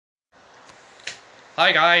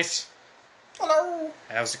Hi guys, Hello.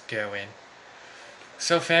 how's it going?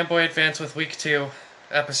 So Fanboy Advance with week 2,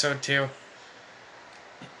 episode 2.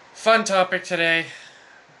 Fun topic today,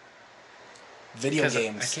 Video because I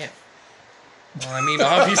games. can't... Well, I mean,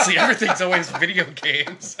 obviously everything's always video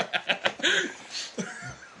games.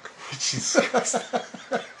 Jesus Christ.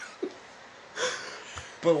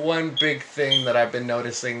 But one big thing that I've been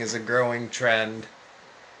noticing is a growing trend,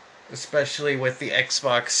 especially with the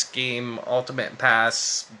Xbox game Ultimate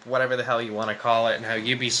Pass, whatever the hell you want to call it, and how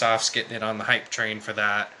Ubisoft's getting in on the hype train for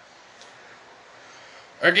that.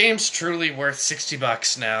 Our game's truly worth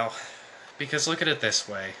 $60 now. Because look at it this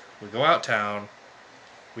way. We go out town,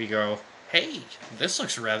 we go, hey, this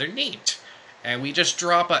looks rather neat. And we just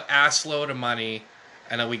drop an ass load of money,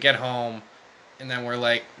 and then we get home, and then we're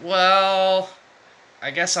like, well,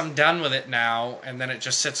 I guess I'm done with it now, and then it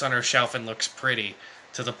just sits on our shelf and looks pretty.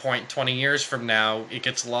 To the point 20 years from now, it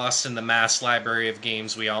gets lost in the mass library of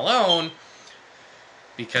games we all own,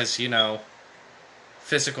 because,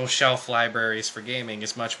 physical shelf libraries for gaming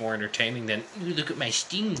is much more entertaining than, ooh, look at my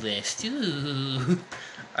Steam list, ooh.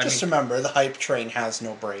 Just remember, the hype train has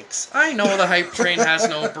no brakes. I know the hype train has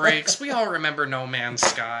no brakes. We all remember No Man's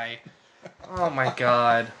Sky. Oh my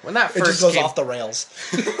god. When that It first just goes came, off the rails.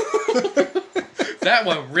 that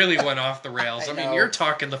one really went off the rails. I mean, know. you're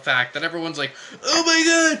talking the fact that everyone's like, oh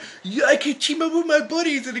my god, I can team up with my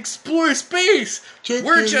buddies and explore space.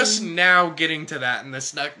 We're just now getting to that in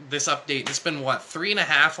this update. It's been, what,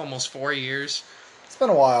 3.5, almost 4 years? It's been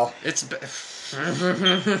a while. It's been...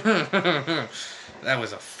 That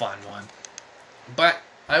was a fun one. But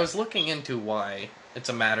I was looking into why it's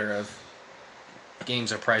a matter of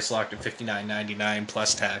games are price locked at $59.99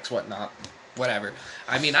 plus tax, whatnot, whatever.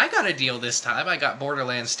 I mean, I got a deal this time. I got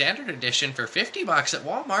Borderlands Standard Edition for $50 at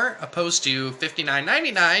Walmart, opposed to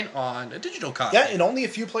 $59.99 on a digital copy. Yeah, and only a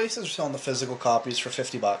few places are selling the physical copies for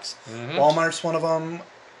 $50. Mm-hmm. Walmart's one of them,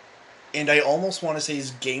 and I almost want to say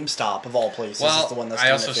is GameStop of all places is the one that's I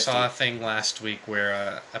doing also it 50. saw a thing last week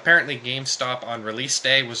where apparently GameStop on release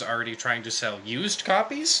day was already trying to sell used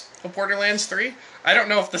copies of Borderlands 3. I don't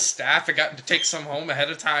know if the staff had gotten to take some home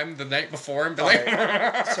ahead of time the night before and be like...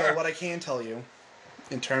 Alright. So what I can tell you,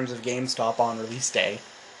 in terms of GameStop on release day,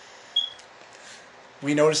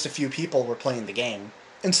 we noticed a few people were playing the game.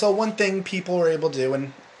 And so one thing people were able to do,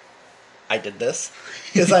 and I did this,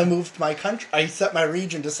 is I moved my country. I set my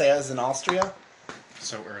region to say I was in Austria.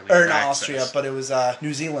 So early. Or in not access. Austria, but it was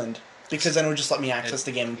New Zealand. Because then it would just let me access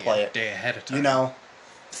the game and play it. Day ahead of time. You know,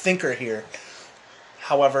 thinker here.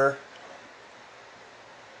 However,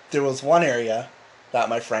 there was one area that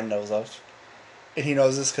my friend knows of. And he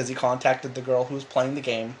knows this because he contacted the girl who was playing the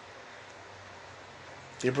game.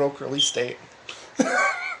 They broke release date.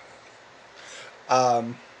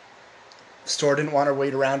 Store didn't want to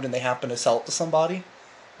wait around and they happened to sell it to somebody.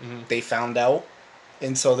 Mm-hmm. They found out.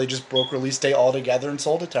 And so they just broke release date altogether and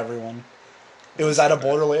sold it to everyone. It was at a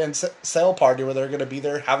Borderlands sale party where they were going to be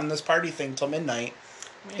there having this party thing till midnight.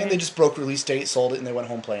 Yeah. And they just broke release date, sold it, and they went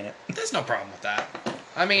home playing it. There's no problem with that.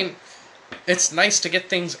 I mean, it's nice to get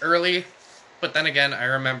things early, but then again, I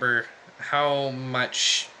remember how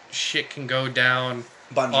much shit can go down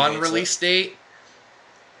Bungie on hates release date.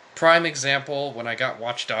 Prime example, when I got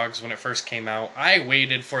Watch Dogs when it first came out, I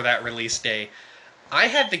waited for that release day. I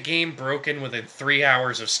had the game broken within 3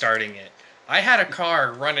 hours of starting it. I had a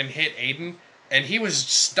car run and hit Aiden, and he was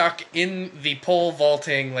stuck in the pole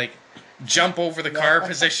vaulting, like, jump over the car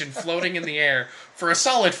position, floating in the air for a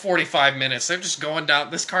solid 45 minutes. They're just going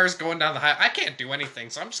down, this car's going down the highway. I can't do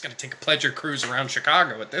anything, so I'm just going to take a pleasure cruise around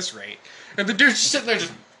Chicago at this rate. And the dude's just sitting there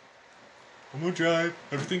just, I'm going to drive,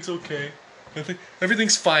 everything's okay.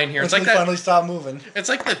 Everything's fine here. It's like that. Finally stopped moving. It's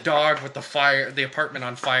like the dog with the apartment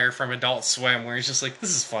on fire from Adult Swim, where he's just like, this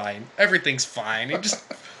is fine. Everything's fine. He just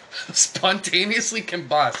spontaneously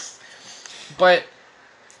combusts. But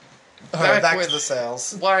Back to the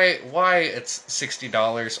sales. why it's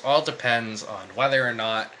 $60 all depends on whether or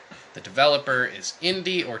not the developer is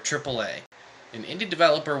indie or AAA. An indie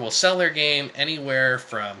developer will sell their game anywhere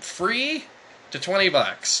from free to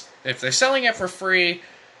 $20. If they're selling it for free,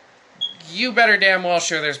 you better damn well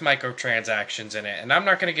sure there's microtransactions in it. And I'm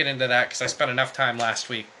not going to get into that because I spent enough time last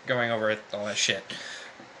week going over all that shit.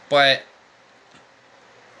 But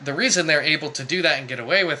the reason they're able to do that and get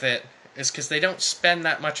away with it is because they don't spend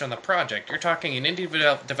that much on the project. You're talking an indie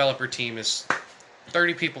developer team is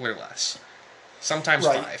 30 people or less. Sometimes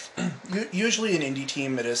Right. 5. Usually an indie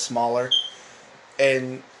team, it is smaller.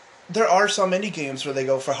 And there are some indie games where they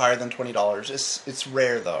go for higher than $20. It's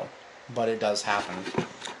rare, though. But it does happen.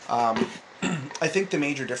 I think the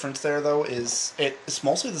major difference there, though, is it's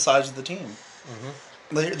mostly the size of the team. Mm-hmm.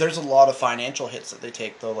 There's a lot of financial hits that they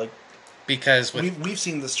take, though. Like, because we've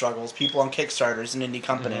seen the struggles. People on Kickstarters, an indie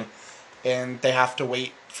company, and they have to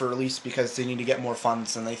wait for release because they need to get more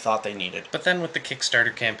funds than they thought they needed. But then with the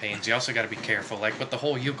Kickstarter campaigns, you also got to be careful. Like with the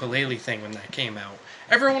whole ukulele thing when that came out,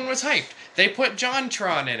 everyone was hyped. They put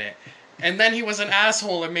JonTron in it. And then he was an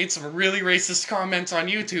asshole and made some really racist comments on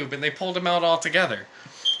YouTube, and they pulled him out altogether.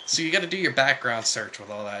 So you got to do your background search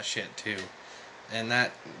with all that shit too, and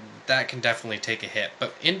that can definitely take a hit.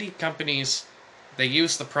 But indie companies, they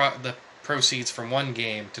use the proceeds from one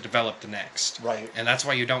game to develop the next, Right. and that's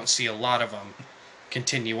why you don't see a lot of them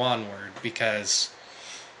continue onward, because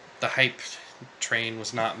the hype train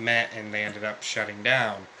was not met, and they ended up shutting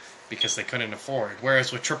down because they couldn't afford.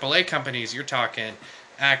 Whereas with AAA companies, you're talking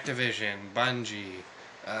Activision, Bungie,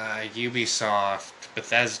 Ubisoft,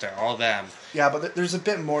 Bethesda, all them. Yeah, but there's a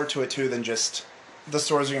bit more to it too than just the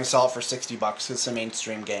stores are going to sell it for $60. It's a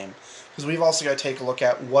mainstream game. Because we've also got to take a look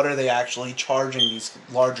at what are they actually charging these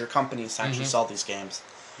larger companies to actually sell these games.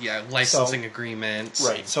 Yeah, licensing agreements.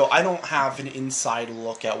 Right. So I don't have an inside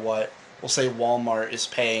look at what, we'll say, Walmart is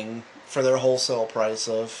paying for their wholesale price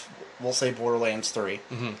of, we'll say, Borderlands 3.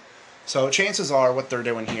 Mm-hmm. So chances are what they're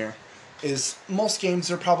doing here is most games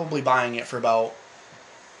they're probably buying it for about,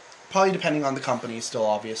 probably depending on the company still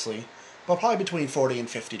obviously, but probably between $40 and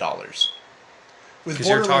 $50. With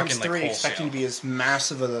Borderlands 3 expecting to be as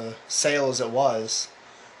massive a sale as it was,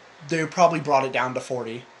 they probably brought it down to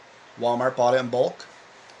 $40. Walmart bought it in bulk,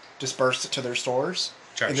 dispersed it to their stores,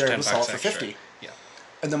 and they're able to sell it for $50. Yeah.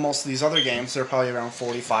 And then most of these other games, they're probably around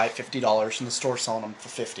 $45, $50, and the store's selling them for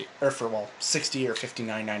 $50, or for, well, $60 or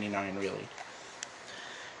 $59.99 really.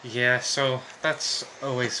 Yeah, so that's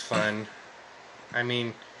always fun. I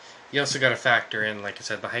mean, you also got to factor in, like I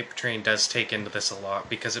said, the hype train does take into this a lot,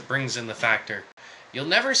 because it brings in the factor. You'll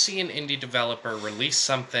never see an indie developer release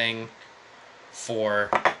something for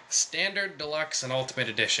standard, deluxe, and ultimate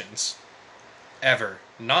editions. Ever.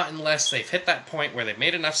 Not unless they've hit that point where they've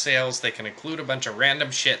made enough sales they can include a bunch of random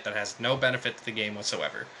shit that has no benefit to the game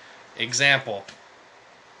whatsoever. Example.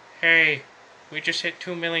 Hey, we just hit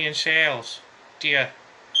 2 million sales. Do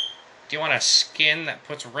you want a skin that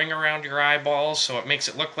puts a ring around your eyeballs so it makes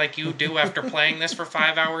it look like you do after playing this for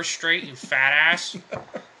 5 hours straight, you fat ass?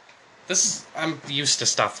 I'm used to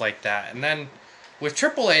stuff like that. And then with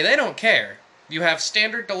AAA, they don't care. You have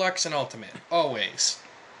standard, deluxe, and ultimate. Always.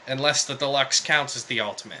 Unless the deluxe counts as the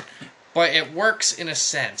ultimate. But it works in a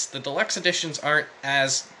sense. The deluxe editions aren't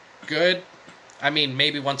as good. I mean,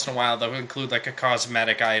 maybe once in a while they'll include like a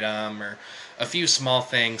cosmetic item or a few small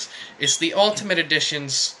things. It's the ultimate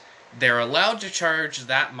editions. They're allowed to charge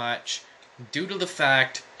that much due to the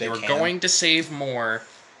fact you're going to save more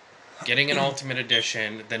getting an Ultimate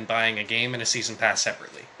Edition than buying a game and a Season Pass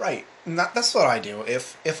separately. Right. And that's what I do.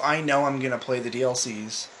 If I know I'm going to play the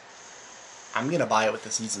DLCs, I'm going to buy it with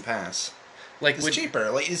the Season Pass. Like it's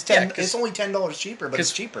cheaper. Like it's only $10 cheaper, but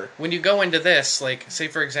it's cheaper. When you go into this, like say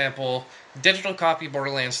for example, digital copy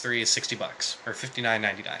Borderlands 3 is $60 or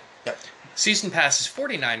 $59.99. Yep. Season Pass is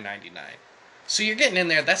 $49.99. So you're getting in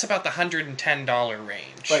there. That's about the $110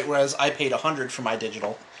 range. Right. Whereas I paid $100 for my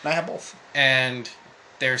digital, and I have both. And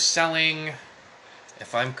they're selling.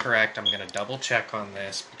 If I'm correct, I'm going to double check on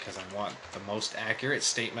this because I want the most accurate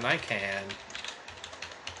statement I can.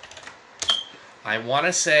 I want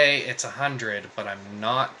to say it's 100, but I'm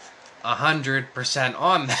not 100%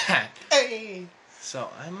 on that. Hey. So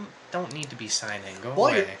I don't need to be signing. Go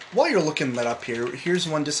while away. While you're looking that up here, here's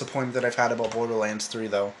one disappointment that I've had about Borderlands 3,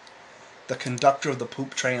 though. The conductor of the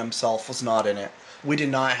poop train himself was not in it. We did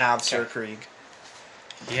not have Sir Krieg.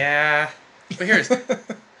 Yeah, but here's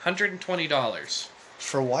 $120.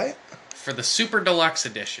 For what? For the Super Deluxe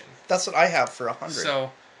Edition. That's what I have for $100.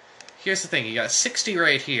 So, here's the thing. You got 60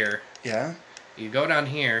 right here. Yeah. You go down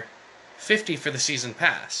here, 50 for the Season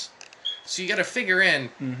Pass. So you got to figure in,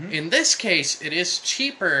 in this case, it is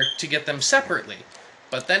cheaper to get them separately.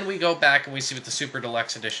 But then we go back and we see what the Super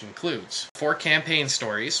Deluxe Edition includes. 4 campaign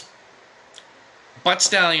stories. Butt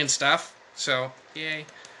Stallion stuff. So, yay.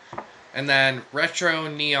 And then Retro,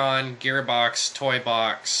 Neon, Gearbox, Toy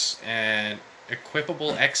Box, and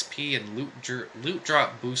equipable XP and loot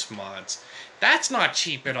drop boost mods. That's not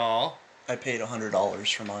cheap at all. I paid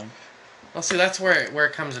 $100 for mine. Well, see, that's where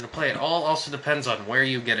it comes into play. It all also depends on where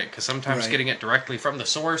you get it, because sometimes getting it directly from the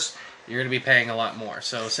source, you're going to be paying a lot more.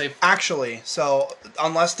 So, say... Actually,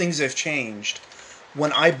 unless things have changed,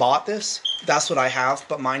 when I bought this, that's what I have,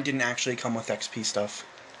 but mine didn't actually come with XP stuff.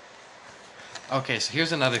 Okay, so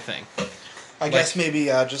here's another thing. I guess maybe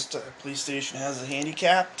just PlayStation has it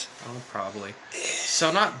handicapped. Oh, probably.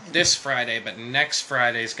 So not this Friday, but next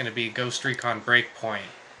Friday is going to be Ghost Recon Breakpoint.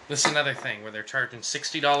 This is another thing where they're charging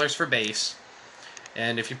 $60 for base,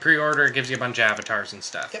 and if you pre-order, it gives you a bunch of avatars and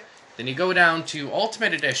stuff. Yep. Then you go down to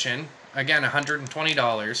Ultimate Edition, again,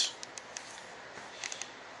 $120,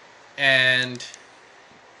 and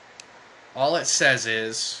all it says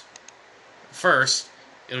is, first,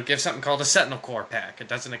 it'll give something called a Sentinel Core pack. It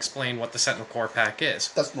doesn't explain what the Sentinel Core pack is.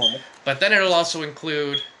 That's normal. But then it'll also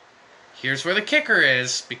include, here's where the kicker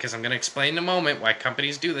is, because I'm going to explain in a moment why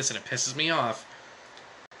companies do this and it pisses me off.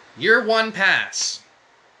 Year 1 pass.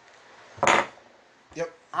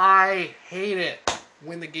 Yep. I hate it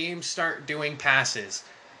when the games start doing passes.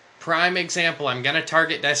 Prime example, I'm going to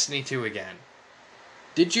target Destiny 2 again.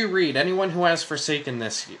 Did you read, anyone who has Forsaken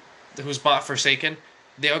who's bought Forsaken,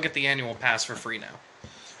 they'll get the annual pass for free now.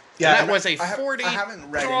 Yeah, and that was a $40 deal.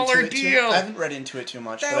 I haven't read into it too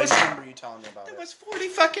much, but I remember you telling me about it. That was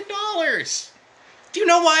 $40. Do you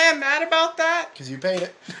know why I'm mad about that? Because you paid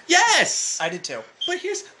it. Yes! I did too. But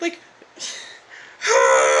here's, like...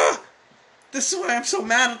 this is why I'm so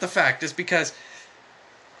mad at the fact, is because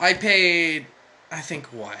I paid, I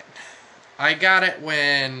think, what? I got it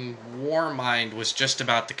when Warmind was just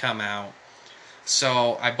about to come out.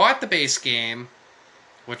 So, I bought the base game,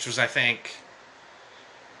 which was, I think...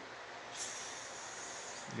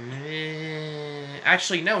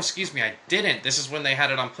 Actually, no, excuse me, I didn't. This is when they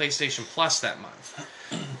had it on PlayStation Plus that month.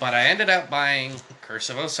 But I ended up buying Curse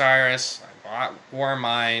of Osiris, I bought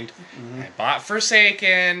Warmind, I bought Forsaken.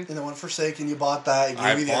 And the one Forsaken, you bought that. You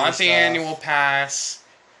gave me the bought the annual pass.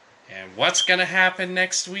 And what's going to happen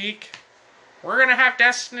next week? We're going to have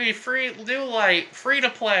Destiny New Light, free to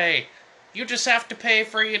play. You just have to pay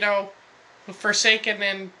for, Forsaken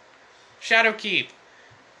and Shadowkeep.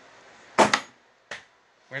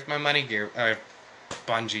 Where's my money,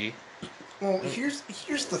 Bungie? Well, here's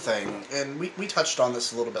the thing, and we touched on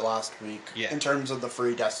this a little bit last week, in terms of the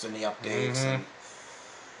free Destiny updates. And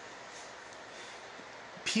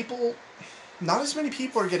people, not as many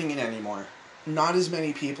people are getting in anymore. Not as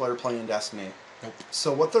many people are playing Destiny. Nope.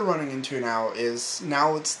 So what they're running into now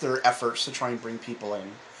it's their efforts to try and bring people in.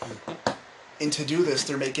 And to do this,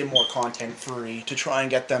 they're making more content free to try and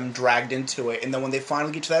get them dragged into it. And then when they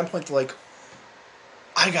finally get to that point, they're like,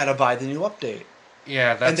 I gotta buy the new update.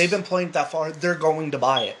 Yeah, and they've been playing it that far, they're going to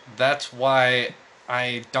buy it. That's why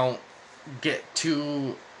I don't get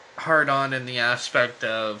too hard on in the aspect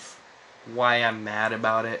of why I'm mad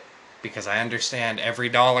about it. Because I understand every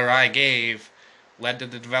dollar I gave led to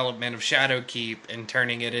the development of Shadowkeep and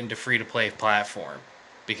turning it into free-to-play platform.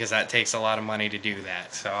 Because that takes a lot of money to do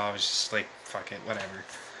that. So I was just like, fuck it, whatever.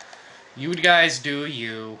 You guys do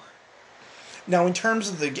you. Now, in terms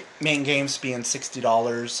of the main games being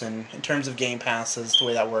 $60, and in terms of Game Passes, the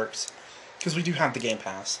way that works, because we do have the Game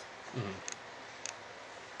Pass.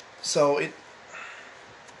 So it's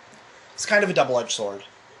kind of a double-edged sword.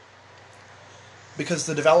 Because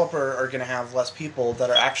the developer are going to have less people that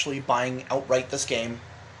are actually buying outright this game,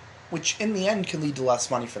 which in the end can lead to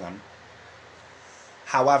less money for them.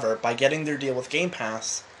 However, by getting their deal with Game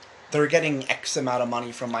Pass, they're getting X amount of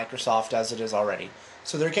money from Microsoft as it is already.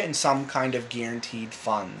 So they're getting some kind of guaranteed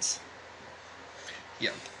funds.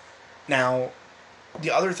 Yeah. Now, the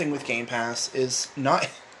other thing with Game Pass is not...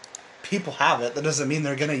 people have it, that doesn't mean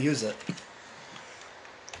they're going to use it.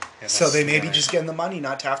 Yeah, so they may be just getting the money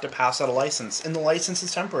not to have to pass out a license. And the license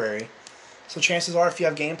is temporary. So chances are if you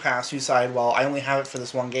have Game Pass, you decide, well, I only have it for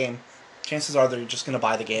this one game. Chances are they're just going to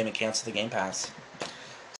buy the game and cancel the Game Pass.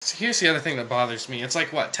 So here's the other thing that bothers me. It's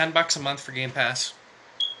like, what, $10 a month for Game Pass?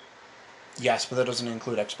 Yes, but that doesn't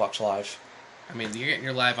include Xbox Live. I mean, you're getting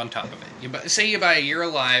your Live on top of it. Say you buy a year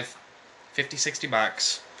of Live, $50,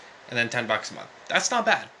 $60, and then $10 a month. That's not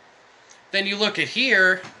bad. Then you look at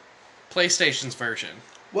here, PlayStation's version.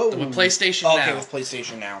 Whoa. With PlayStation Now. Okay, with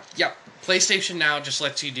PlayStation Now. Yep. PlayStation Now just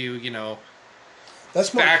lets you do,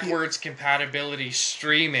 that's more backwards compatibility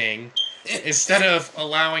streaming instead of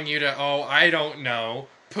allowing you to, I don't know,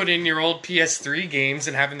 put in your old PS3 games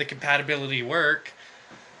and having the compatibility work.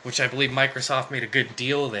 Which I believe Microsoft made a good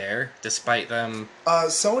deal there, despite them...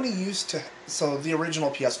 Sony used to... So, the original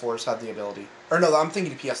PS4s had the ability. Or no, I'm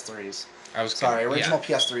thinking PS3s. Original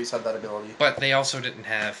PS3s had that ability. But they also didn't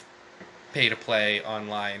have pay-to-play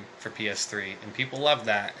online for PS3, and people loved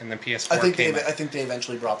that, and then PS4 I think they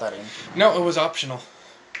eventually brought that in. No, it was optional.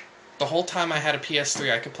 The whole time I had a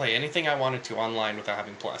PS3, I could play anything I wanted to online without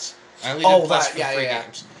having Plus. I only did Plus for free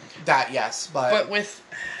games. That, yes, but... But with...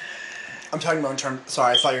 I'm talking about in terms...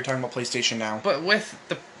 Sorry, I thought you were talking about PlayStation Now. But with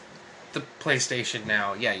the PlayStation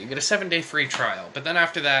Now, yeah, you get a 7-day free trial. But then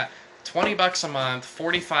after that, $20 a month,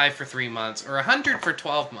 $45 for 3 months, or $100 for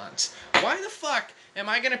 12 months. Why the fuck am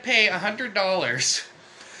I going to pay $100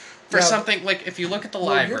 For Now, something like, if you look at the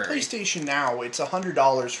Well, your library, PlayStation Now, it's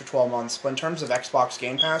 $100 for 12 months, but in terms of Xbox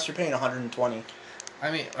Game Pass, you're paying $120. I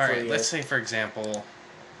mean, a alright, year. let's say, for example,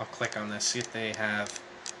 I'll click on this, see if they have,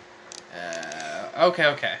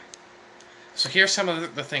 okay. So here's some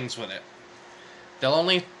of the things with it. They'll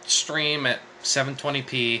only stream at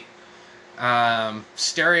 720p,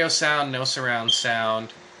 stereo sound, no surround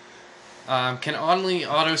sound, can only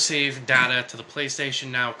autosave data to the PlayStation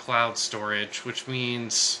Now cloud storage, which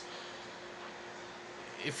means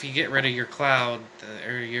if you get rid of your cloud,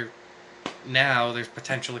 or your Now, there's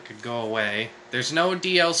potential it could go away. There's no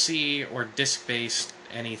DLC or disc-based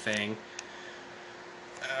anything.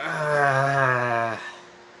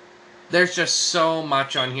 There's just so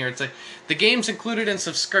much on here. It's like the games included in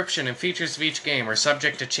subscription and features of each game are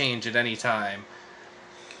subject to change at any time.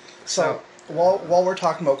 So while we're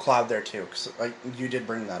talking about cloud there too, because you did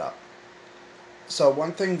bring that up. So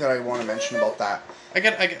one thing that I want to mention about that. I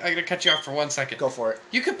gotta cut you off for 1 second. Go for it.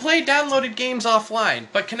 You could play downloaded games offline,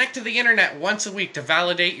 but connect to the internet once a week to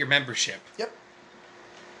validate your membership. Yep.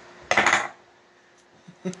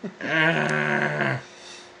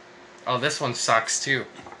 Oh, this one sucks too.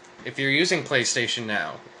 If you're using PlayStation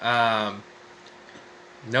Now,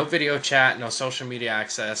 no video chat, no social media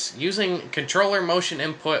access, using controller motion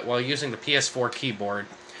input while using the PS4 keyboard.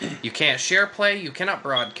 You can't share play, you cannot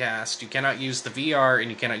broadcast, you cannot use the VR, and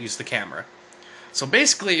you cannot use the camera. So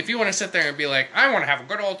basically, if you want to sit there and be like, I want to have a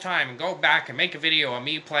good old time and go back and make a video of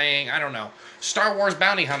me playing, I don't know, Star Wars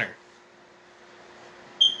Bounty Hunter,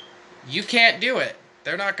 you can't do it.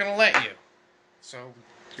 They're not going to let you. So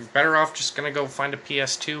you're better off just going to go find a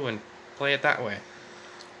PS2 and play it that way.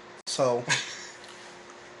 So,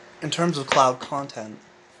 in terms of cloud content,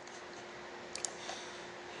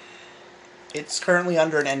 it's currently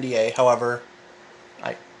under an NDA. However,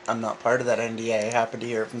 I'm not part of that NDA. I happen to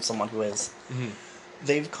hear it from someone who is. Mm-hmm.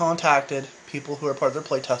 They've contacted people who are part of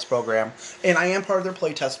their playtest program, and I am part of their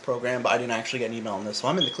playtest program, but I didn't actually get an email on this, so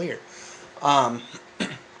I'm in the clear.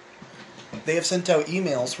 They have sent out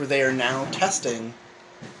emails where they are now testing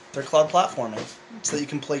their cloud platforming, so that you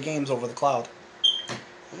can play games over the cloud.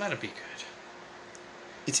 Well, that'd be good.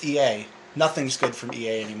 It's EA. Nothing's good from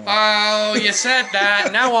EA anymore. Oh, you said that.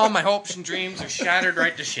 Now all my hopes and dreams are shattered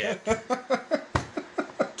right to shit.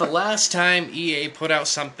 The last time EA put out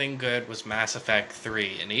something good was Mass Effect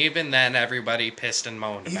 3, and even then everybody pissed and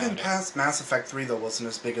moaned about Even it. past Mass Effect 3, though, wasn't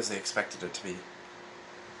as big as they expected it to be.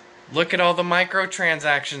 Look at all the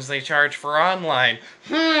microtransactions they charge for online.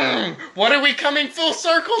 What are we coming full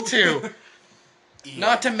circle to? EA.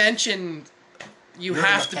 Not to mention, you You're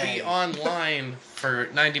have to gonna be pay. online for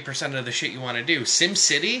 90% of the shit you want to do.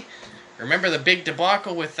 SimCity, remember the big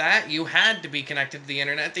debacle with that? You had to be connected to the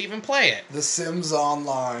internet to even play it. The Sims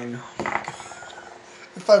Online.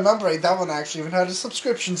 If I remember right, that one actually even had a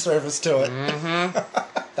subscription service to it.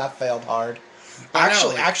 Mm-hmm. That failed hard. I know,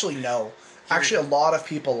 Actually, like- actually, no. Actually, a lot of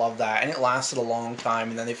people love that, and it lasted a long time,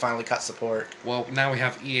 and then they finally cut support. Well, now we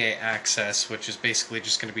have EA Access, which is basically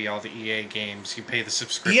just going to be all the EA games. You pay the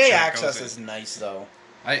subscription. EA it Access goes is in. nice, though.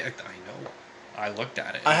 I know. I looked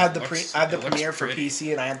at it. I had the It looks- I had the it looks premiere for pretty.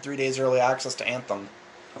 PC, and I had 3 days early access to Anthem.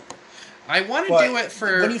 I want to But do it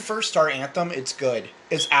for. when you first start Anthem, it's good.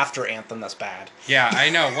 It's after Anthem that's bad. Yeah, I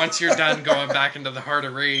know. Once you're done going back into the heart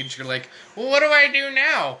of rage, you're like, well, what do I do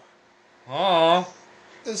now? Oh.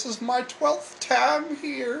 This is my 12th time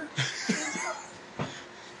here.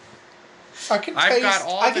 I can I've got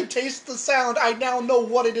all I the- can taste the sound. I now know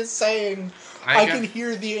what it is saying. I can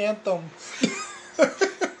hear the anthem.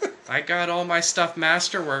 I got all my stuff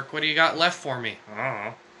masterwork. What do you got left for me? I don't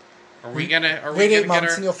know. Are we gonna? Are we Wait gonna 8 get months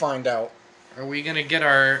our? and you'll find out. Are we gonna get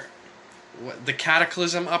our the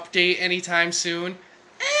Cataclysm update anytime soon?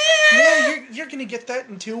 Yeah, you're gonna get that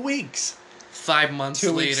in 2 weeks. 5 months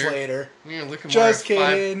 2 later. weeks later. Yeah, look at Just more,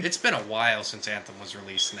 kidding. It's been a while since Anthem was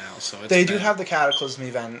released now, so it's They do been- have the Cataclysm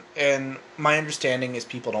event, and my understanding is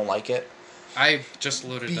people don't like it. I just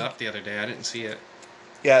loaded it up the other day. I didn't see it.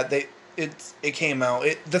 Yeah, it came out.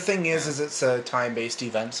 The thing is it's a time-based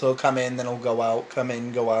event, so it'll come in, then it'll go out, come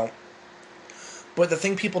in, go out. But the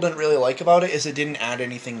thing people didn't really like about it is it didn't add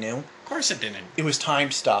anything new. Of course, it didn't. It was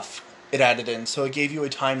timed stuff. It added in, so it gave you a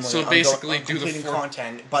time limit So on basically, on do the completing four-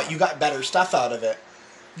 content, but you got better stuff out of it.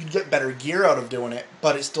 You'd get better gear out of doing it,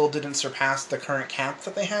 but it still didn't surpass the current cap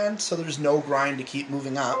that they had, so there's no grind to keep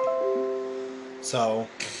moving up. So,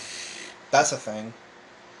 that's a thing.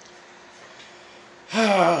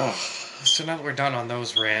 So now that we're done on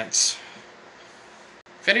those rants,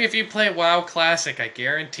 if any of you play WoW Classic, I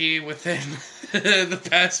guarantee within the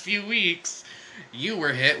past few weeks, you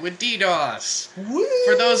were hit with DDoS. Woo!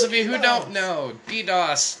 For those of you who don't know,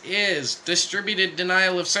 DDoS is distributed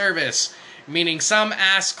denial of service, meaning some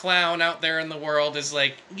ass clown out there in the world is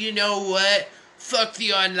like, you know what? Fuck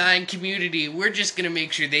the online community. We're just gonna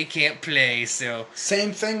make sure they can't play. So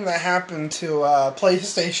Same thing that happened to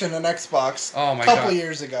PlayStation and Xbox Oh my a couple God.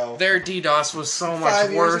 years ago. their DDoS was so much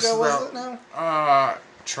 5 years worse. ago, was it now?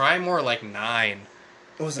 Try more like 9.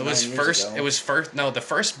 It was It was 9 years first. ago. It was first. No, the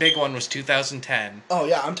first big one was 2010. Oh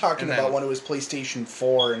yeah, I'm talking And about then- when it was PlayStation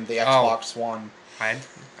 4 and the Oh. Xbox One.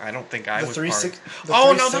 I don't think I The was 360 part. the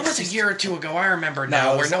Oh no, that was a 360 year or two ago. I remember No, now.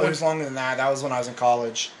 it Where was, no it one, was longer than that. That was when I was in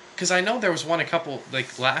college. because I know there was one a couple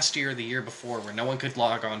like last year or the year before where no one could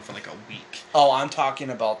log on for like a week. Oh, I'm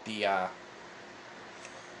talking about the.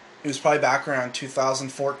 It was probably back around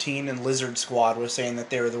 2014, and Lizard Squad was saying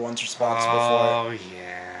that they were the ones responsible for it. Oh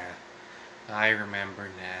yeah, I remember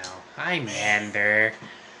now. I remember.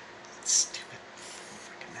 Stupid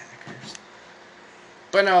freaking hackers.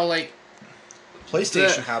 But no, like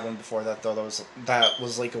PlayStation had one before that though. That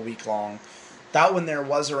was like a week long. That one there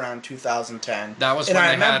was around 2010. that was And when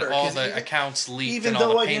I they had remember, all 'cause the accounts leaked even and all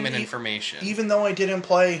though the I payment didn't information. Even though I didn't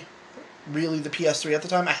play really the PS3 at the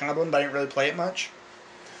time, I had one, but I didn't really play it much.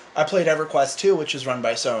 I played EverQuest 2, which is run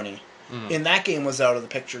by Sony. And that game was out of the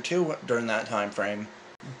picture too during that time frame.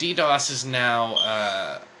 DDoS is now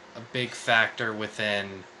a big factor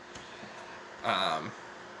within.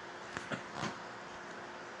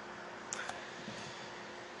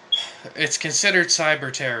 It's considered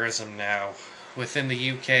cyber terrorism now. Within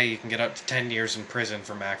the UK, you can get up to 10 years in prison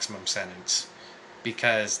for maximum sentence.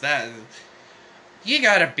 Because that. You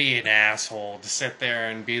gotta be an asshole to sit there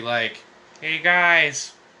and be like, hey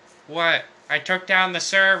guys, what? I took down the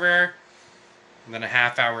server. And then a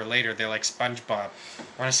half hour later, they're like SpongeBob.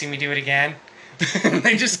 Want to see me do it again?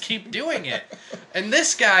 They just keep doing it. And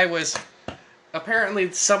this guy was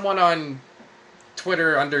apparently someone on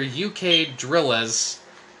Twitter under UK Drillas.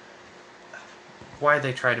 Why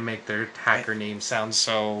they try to make their hacker name sound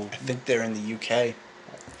so... I think they're in the UK.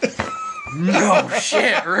 No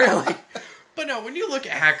shit, really? But no, when you look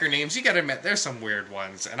at hacker names, you gotta admit, there's some weird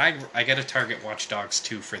ones. And I gotta target Watch Dogs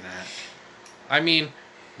 2 for that. I mean,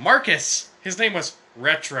 Marcus, his name was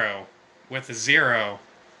Retro, with a 0.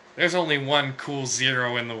 There's only one cool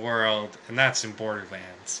 0 in the world, and that's in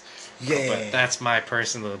Borderlands. Yeah. But that's my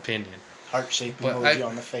personal opinion. Heart-shaped But emoji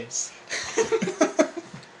on the face.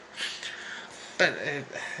 But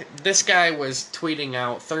this guy was tweeting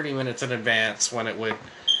out 30 minutes in advance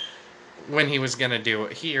when he was gonna do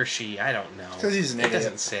it. He or she, I don't know. 'Cause he's an It idiot.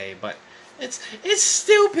 doesn't say, but it's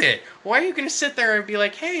stupid. Why are you gonna sit there and be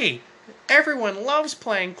like, hey, everyone loves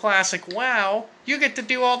playing classic WoW. You get to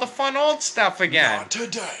do all the fun old stuff again. Not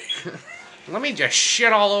today. Let me just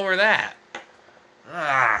shit all over that.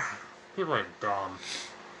 Ah, people are dumb.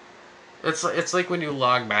 It's like when you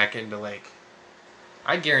log back into like.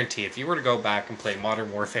 I guarantee if you were to go back and play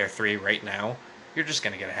Modern Warfare 3 right now, you're just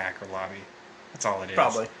gonna get a hacker lobby. That's all it is.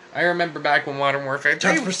 Probably. I remember back when Modern Warfare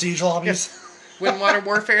 3 Just prestige lobbies. when Modern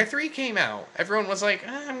Warfare 3 came out, everyone was like,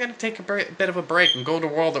 I'm gonna take a bit of a break and go to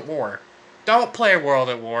World at War. Don't play World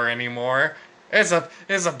at War anymore. It's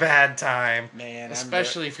a bad time. Man,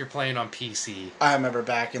 especially if you're playing on PC. I remember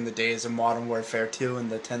back in the days of Modern Warfare 2 and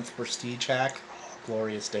the 10th Prestige hack. Oh,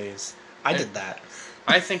 glorious days. I did that.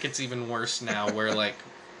 I think it's even worse now where, like,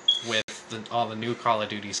 with all the new Call of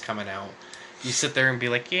Duties coming out, you sit there and be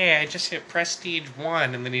like, yeah, I just hit Prestige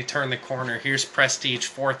 1, and then you turn the corner, here's Prestige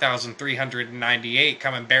 4,398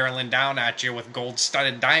 coming barreling down at you with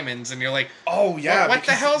gold-studded diamonds, and you're like, Oh, yeah. what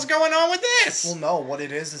the hell's going on with this? Well, no, what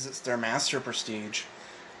it is it's their Master Prestige.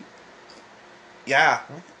 Yeah,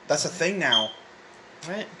 that's a thing now.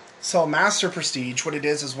 What? So, Master Prestige, what it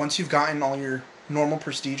is once you've gotten all your normal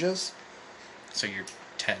prestiges, So you're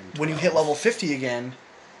 10, when you 12. hit level 50 again,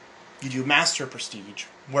 you do Master Prestige,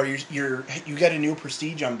 where you get a new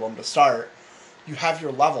Prestige emblem to start. You have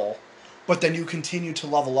your level, but then you continue to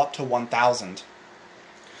level up to 1,000.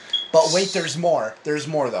 But wait, there's more. There's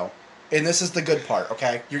more, though. And this is the good part,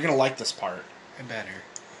 okay? You're going to like this part. I better.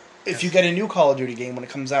 If you get a new Call of Duty game when it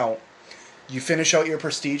comes out, you finish out your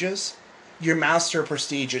prestiges, your Master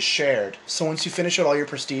Prestige is shared. So once you finish out all your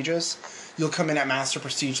prestiges, you'll come in at Master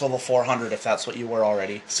Prestige level 400 if that's what you were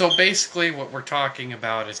already. So basically what we're talking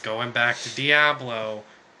about is going back to Diablo.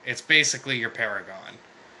 It's basically your Paragon.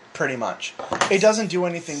 Pretty much. It doesn't do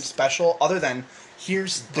anything special other than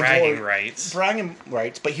here's the Bragging rights. Bragging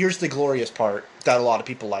rights, but here's the glorious part that a lot of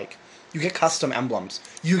people like. You get custom emblems.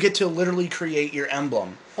 You get to literally create your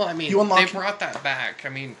emblem. Well, I mean, You unlock- they brought that back. I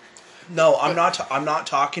mean, No, I'm not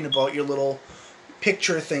talking about your little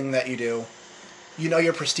picture thing that you do. You know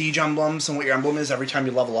your prestige emblems and what your emblem is every time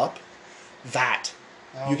you level up? That.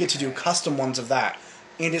 You get to do custom ones of that.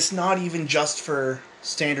 And it's not even just for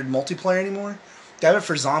standard multiplayer anymore. They have it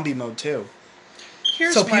for zombie mode too.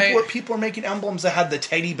 So people are making emblems that had the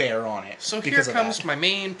teddy bear on it. So here comes my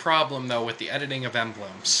main problem, though, with the editing of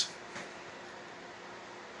emblems.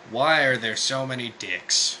 Why are there so many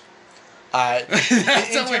dicks? In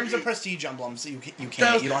terms of prestige emblems, you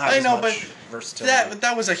can't. You don't have as much versatility.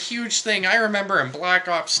 That was a huge thing. I remember in Black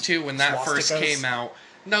Ops 2 when that first came out.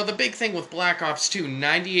 No, the big thing with Black Ops 2,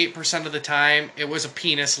 98% of the time, it was a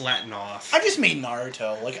penis letting off. I just made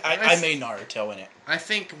Naruto. Like, I made Naruto in it. I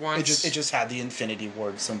think once... It just had the Infinity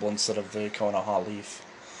Ward symbol instead of the Konoha leaf.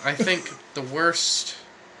 I think the worst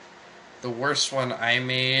one I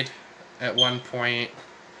made at one point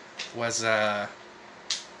was, I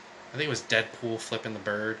think it was Deadpool flipping the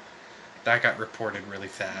bird. That got reported really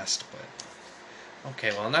fast, but...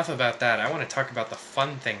 Okay, well, enough about that. I want to talk about the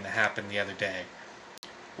fun thing that happened the other day.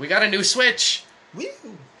 We got a new Switch! Woo!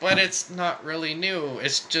 But it's not really new.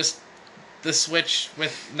 It's just the Switch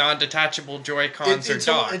with non-detachable Joy-Cons or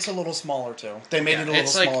dock. It's a little smaller, too. They made it a little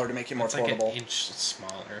smaller to make it more portable. Like an inch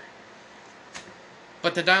smaller.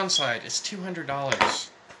 But the downside is $200.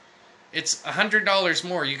 It's $100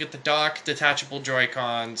 more. You get the dock, detachable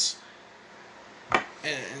Joy-Cons, and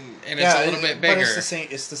it's a little bit bigger. But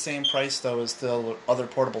it's the same price, though, as the other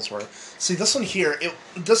portables were. See, this one here,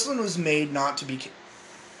 this one was made not to be...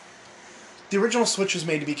 The original Switch was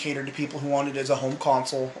made to be catered to people who wanted it as a home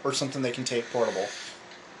console or something they can take portable.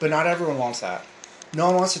 But not everyone wants that. No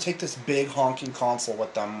one wants to take this big honking console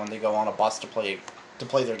with them when they go on a bus to play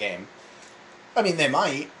their game. I mean, they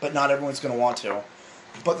might, but not everyone's going to want to.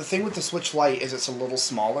 But the thing with the Switch Lite is it's a little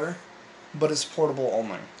smaller, but it's portable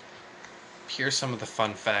only. Here's some of the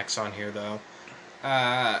fun facts on here, though.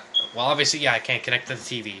 Well, obviously, yeah, I can't connect to the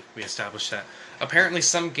TV. We established that. Apparently,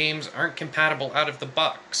 some games aren't compatible out of the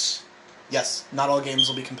box. Yes, not all games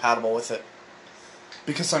will be compatible with it.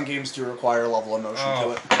 Because some games do require a level of motion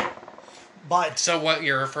to it. But... So what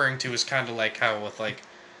you're referring to is kind of like how with, like,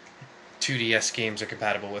 2DS games are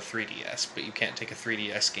compatible with 3DS, but you can't take a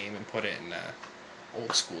 3DS game and put it in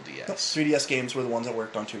old school DS. No, 3DS games were the ones that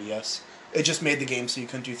worked on 2DS. It just made the game so you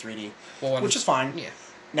couldn't do 3D. Well, which is fine. Yeah.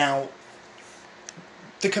 Now,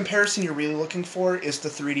 the comparison you're really looking for is the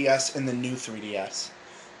 3DS and the new 3DS.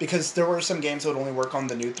 Because there were some games that would only work on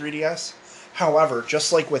the new 3DS. However,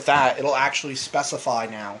 just like with that, it'll actually specify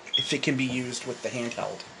now if it can be used with the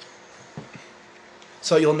handheld.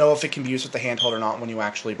 So you'll know if it can be used with the handheld or not when you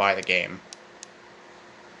actually buy the game.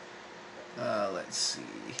 Let's see.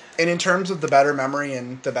 And in terms of the better memory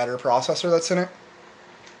and the better processor that's in it,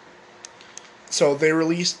 so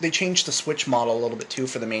they changed the Switch model a little bit too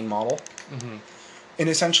for the main model. Mm-hmm. And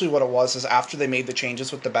essentially what it was is after they made the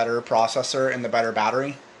changes with the better processor and the better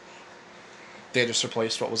battery, they just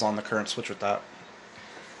replaced what was on the current Switch with that.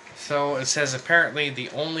 So it says apparently the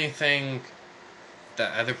only thing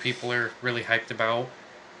that other people are really hyped about,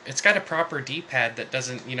 it's got a proper D-pad that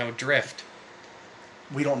doesn't, drift.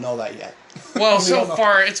 We don't know that yet. Well, so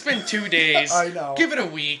far it's been 2 days. I know. Give it a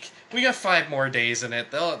week. We got 5 more days in it.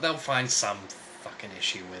 They'll find some fucking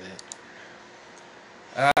issue with it.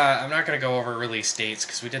 I'm not gonna go over release dates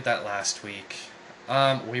because we did that last week.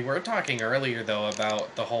 We were talking earlier though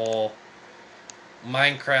about the whole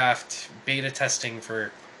Minecraft beta testing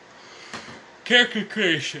for character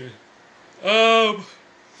creation.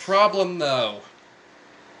 Problem though.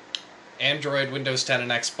 Android, Windows 10,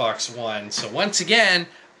 and Xbox One. So once again,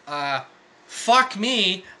 fuck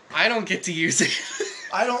me, I don't get to use it.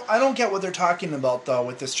 I don't get what they're talking about though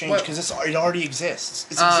with this change because it already exists.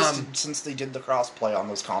 It's existed since they did the crossplay on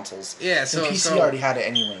those consoles. Yeah, so the PC already had it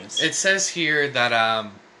anyways. It says here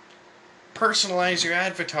that personalize your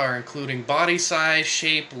avatar, including body size,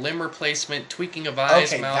 shape, limb replacement, tweaking of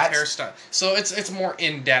eyes, mouth, hairstyle. So it's more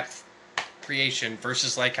in-depth creation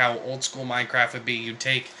versus like how old school Minecraft would be. You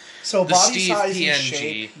take so the body Steve size PNG. And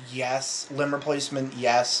shape, yes. Limb replacement,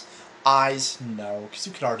 yes. Eyes, no, because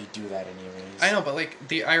you could already do that anyways. I know, but like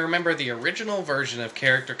I remember the original version of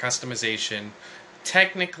character customization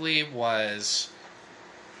technically was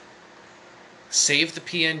save the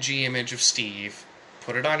PNG image of Steve,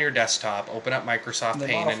 put it on your desktop, open up Microsoft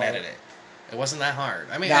Paint, and edit it. It wasn't that hard.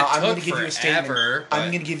 I mean, now, it took I'm going to give forever. You a statement. But... I'm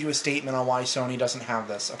going to give you a statement on why Sony doesn't have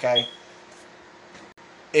this. Okay.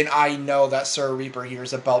 And I know that Sir Reaper here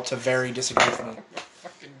is about to very disagree with me.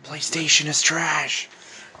 PlayStation is trash.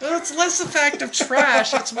 It's less the fact of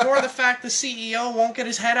trash. It's more the fact the CEO won't get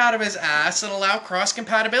his head out of his ass and allow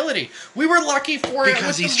cross-compatibility. We were lucky for it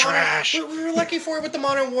because he's trash. We were lucky for it with the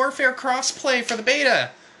Modern Warfare cross-play for the beta.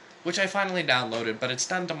 which I finally downloaded, but it's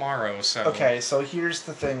done tomorrow, so... Okay, so here's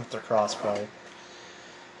the thing with their crossplay.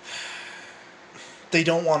 They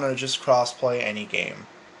don't want to just crossplay any game.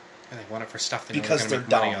 And they want it for stuff they Because know they're they're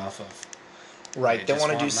going to make money dumb. off of. Right, they just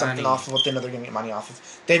want to do want something money. off of what they know they're going to get money off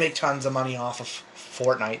of. They make tons of money off of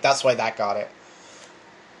Fortnite. That's why that got it.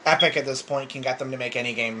 Epic at this point can get them to make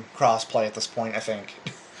any game cross-play at this point, I think.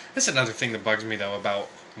 That's another thing that bugs me, though, about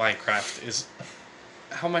Minecraft is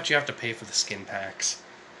how much you have to pay for the skin packs.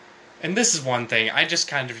 And this is one thing. I just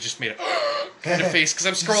kind of just made a kind of face because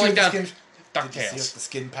I'm scrolling down Did you see what DuckTales. the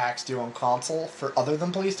skin packs do on console for other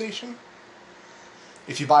than PlayStation?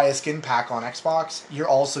 If you buy a skin pack on Xbox, you're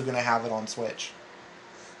also going to have it on Switch.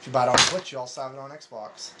 If you buy it on Switch, you also have it on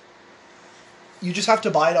Xbox. You just have to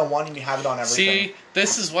buy it on one and you have it on everything. See,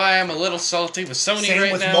 this is why I'm a little salty with Sony Same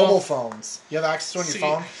right with now. mobile phones. You have access on your See.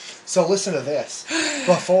 phone. So listen to this.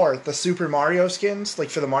 Before, the Super Mario skins, like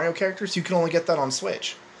for the Mario characters, you can only get that on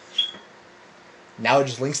Switch. Now it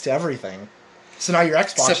just links to everything. So now your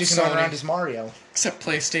Xbox, Except you can run Sony. around as Mario. Except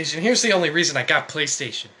PlayStation. Here's the only reason I got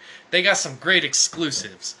PlayStation. They got some great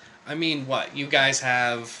exclusives. I mean, what? You guys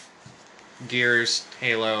have Gears,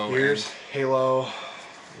 Halo, Here's Halo.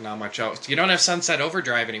 and not much else. You don't have Sunset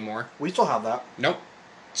Overdrive anymore. We still have that. Nope.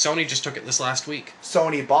 Sony just took it this last week.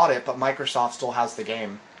 Sony bought it, but Microsoft still has the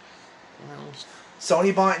game. Well,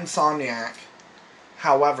 Sony bought Insomniac.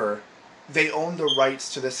 However, they own the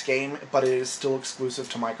rights to this game, but it is still exclusive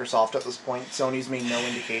to Microsoft at this point. Sony's made no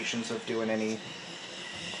indications of doing any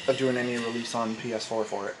release on PS4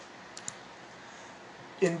 for it.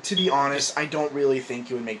 And to be honest, I don't really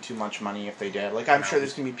think it would make too much money if they did. Like, I'm No. sure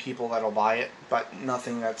there's going to be people that'll buy it, but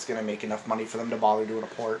nothing that's going to make enough money for them to bother doing a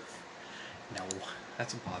port. no.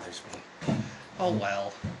 That's what bothers me. Oh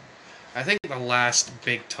well. I think the last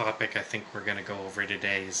big topic I think we're going to go over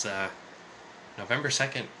today is November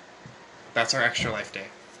 2nd. That's our Extra Life Day.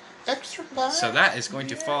 Extra life. So that is going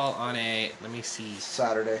to fall on a... Let me see.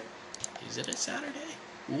 Saturday. Is it a Saturday?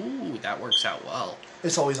 Ooh, that works out well.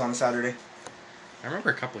 It's always on a Saturday. I remember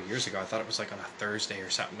a couple of years ago I thought it was like on a Thursday or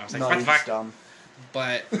something. I was like, No, what you're the just fuck? dumb.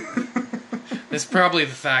 But it's probably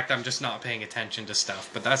the fact I'm just not paying attention to stuff,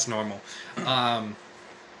 but that's normal.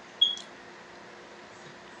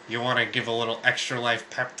 You want to give a little Extra Life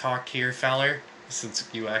pep talk here, feller? Since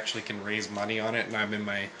you actually can raise money on it, and I'm in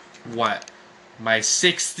my, my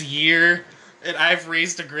 6th year, and I've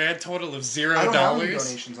raised a grand total of $0. I don't have any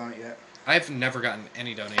donations on it yet. I've never gotten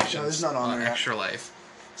any donations No, there's none on there yet. Extra Life.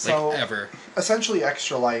 So, Like, ever. essentially,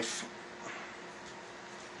 Extra Life.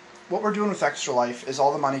 What we're doing with Extra Life is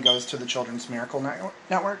all the money goes to the Children's Miracle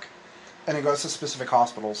Network, and it goes to specific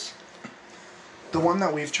hospitals. The one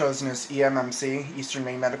that we've chosen is EMMC, Eastern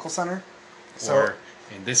Maine Medical Center. Or,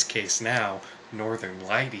 in this case now, Northern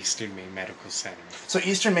Light Eastern Maine Medical Center. So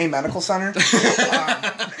Eastern Maine Medical Center,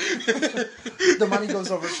 the money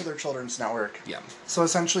goes over to their children's network. Yeah. So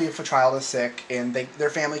essentially, if a child is sick and their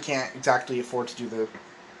family can't exactly afford to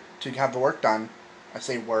have the work done, I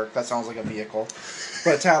say work, that sounds like a vehicle,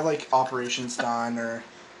 but to have like operations done or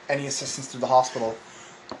any assistance through the hospital,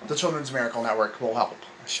 the Children's Miracle Network will help.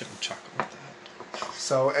 I shouldn't chuckle at that.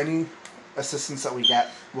 So any assistance that we get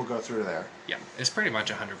will go through there. Yeah, it's pretty much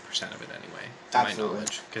 100% of it anyway, to Absolutely. my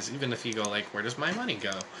knowledge. Because even if you go like, where does my money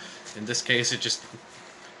go? In this case, it just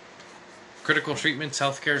critical treatments,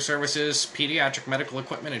 healthcare services, pediatric medical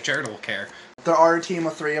equipment, and charitable care. There are a team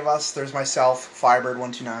of 3 of us. There's myself,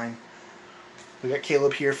 Firebird129. We got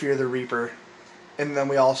Caleb here, Fear the Reaper. And then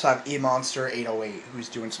we also have eMonster808, who's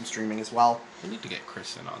doing some streaming as well. We need to get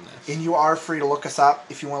Chris in on this. And you are free to look us up.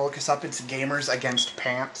 If you want to look us up, it's Gamers Against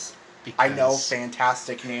Pants. I know, Because-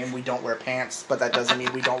 fantastic name. We don't wear pants, but that doesn't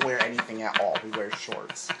mean we don't wear anything at all. We wear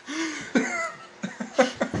shorts.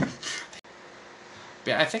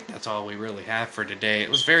 Yeah, I think that's all we really have for today. It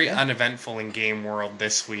was very Yeah. uneventful in Game World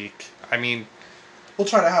this week. I mean, We'll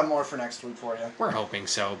try to have more for next week for you. we're hoping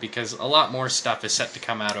so, because a lot more stuff is set to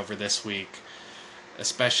come out over this week.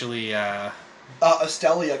 Especially,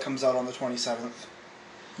 Astelia comes out on the 27th.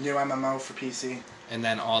 New MMO for PC. and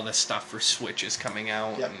then all the stuff for Switch is coming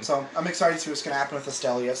out. Yep. and- So I'm excited to see what's going to happen with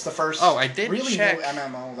Astelia. It's the first Oh, I did really check. new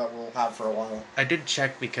MMO that we'll have for a while. I did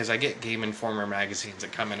check because I get Game Informer magazines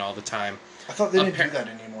that come in all the time. I thought they didn't do Appar- that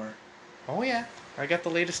anymore. Oh yeah, I got the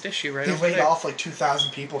latest issue right They over laid there. off like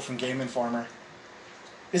 2,000 people from Game Informer.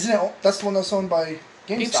 Isn't it? That's the one that's owned by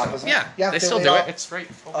GameStop, isn't it? Yeah, Yeah, they still laid do off- it. It's right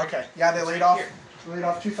over Okay. Yeah, they It's laid right off. here. They laid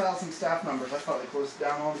off 2,000 staff members. I thought they closed it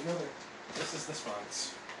down altogether. This is this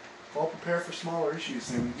month's. Well, prepare for smaller issues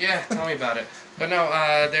soon. Yeah, tell me about it. But no,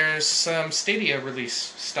 there's some Stadia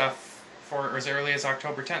release stuff for as early as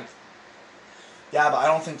October 10th. Yeah, but I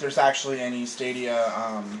don't think there's actually any Stadia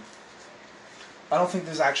I don't think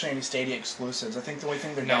there's actually any Stadia exclusives. I think the only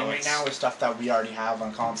thing they're No, doing right now is stuff that we already have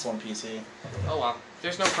on console and PC. Oh well,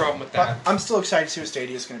 there's no problem with But that. I'm still excited to see what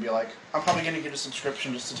Stadia is going to be like. I'm probably going to get a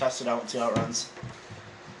subscription just to test it out and see how it runs.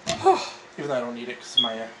 Even though I don't need it because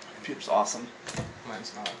my computer's awesome.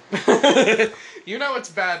 Mine's not. You know it's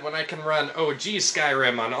bad when I can run OG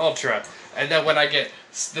Skyrim on Ultra, and then when I get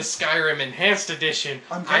the Skyrim Enhanced Edition,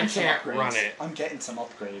 I can't run it. I'm getting some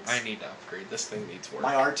upgrades. I need to upgrade. This thing needs work.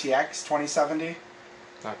 My RTX 2070.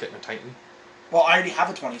 Not getting a Titan. Well, I already have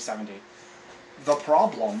a 2070. The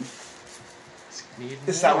problem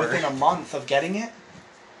is that within a month of getting it,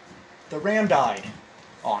 the RAM died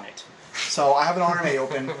on it. So I have an RMA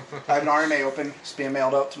open. It's being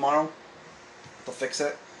mailed out tomorrow. They'll fix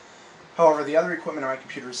it. However, the other equipment on my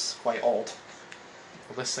computer is quite old.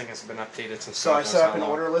 Well, this thing has been updated since. So I set up an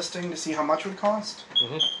order listing to see how much it would cost.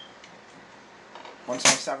 Mm-hmm. Once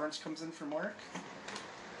my severance comes in from work,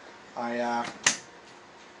 I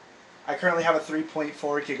currently have a 3.4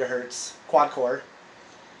 gigahertz quad core.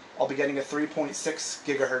 I'll be getting a 3.6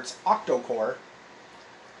 gigahertz octo core.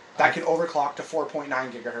 That can overclock to 4.9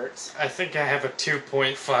 gigahertz. I think I have a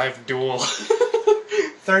 2.5 dual.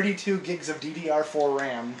 32 gigs of DDR4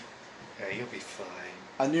 RAM. Yeah, you'll be fine.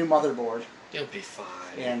 A new motherboard. You'll be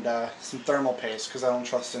fine. And some thermal paste because I don't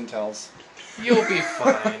trust Intel's. You'll be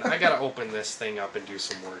fine. I gotta open this thing up and do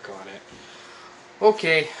some work on it.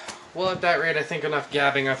 Okay, well at that rate I think enough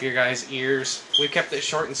gabbing off your guys' ears. We kept it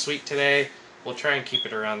short and sweet today. We'll try and keep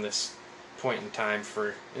it around this point in time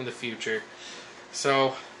for in the future.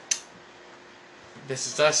 So, this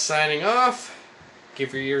is us signing off.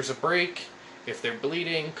 Give your ears a break. If they're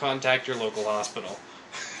bleeding, contact your local hospital.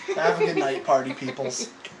 Have a good night, party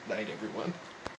peoples. Good night, everyone.